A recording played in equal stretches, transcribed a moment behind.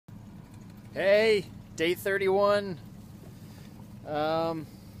Hey, day 31. Been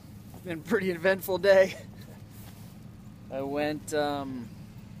a pretty eventful day. I went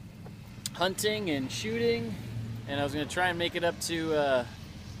hunting and shooting, and I was going to try and make it up to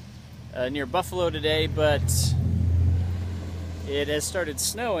near Buffalo today, but it has started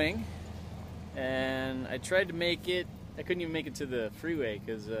snowing, and I tried to make it. I couldn't even make it to the freeway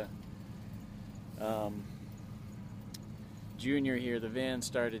because Junior here, the van,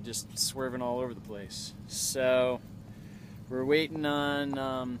 started just swerving all over the place. So we're waiting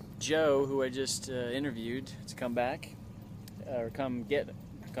on Joe, who I just interviewed, to come back or come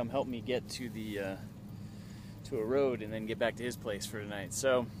help me get to the to a road and then get back to his place for tonight.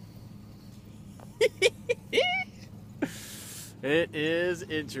 So it is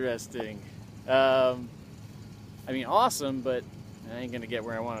interesting. I mean, awesome, but I ain't gonna get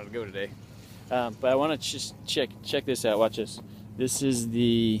where I wanted to go today. But I want to just check this out. Watch this. This is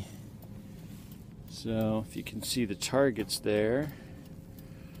the, so if you can see the targets there,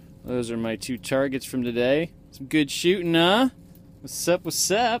 those are my two targets from today. Some good shooting, huh? What's up,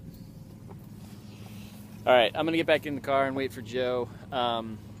 what's up? Alright, I'm gonna get back in the car and wait for Joe. Hope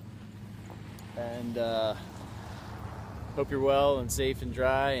you're well and safe and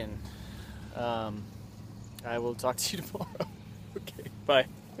dry, and I will talk to you tomorrow. Okay, bye.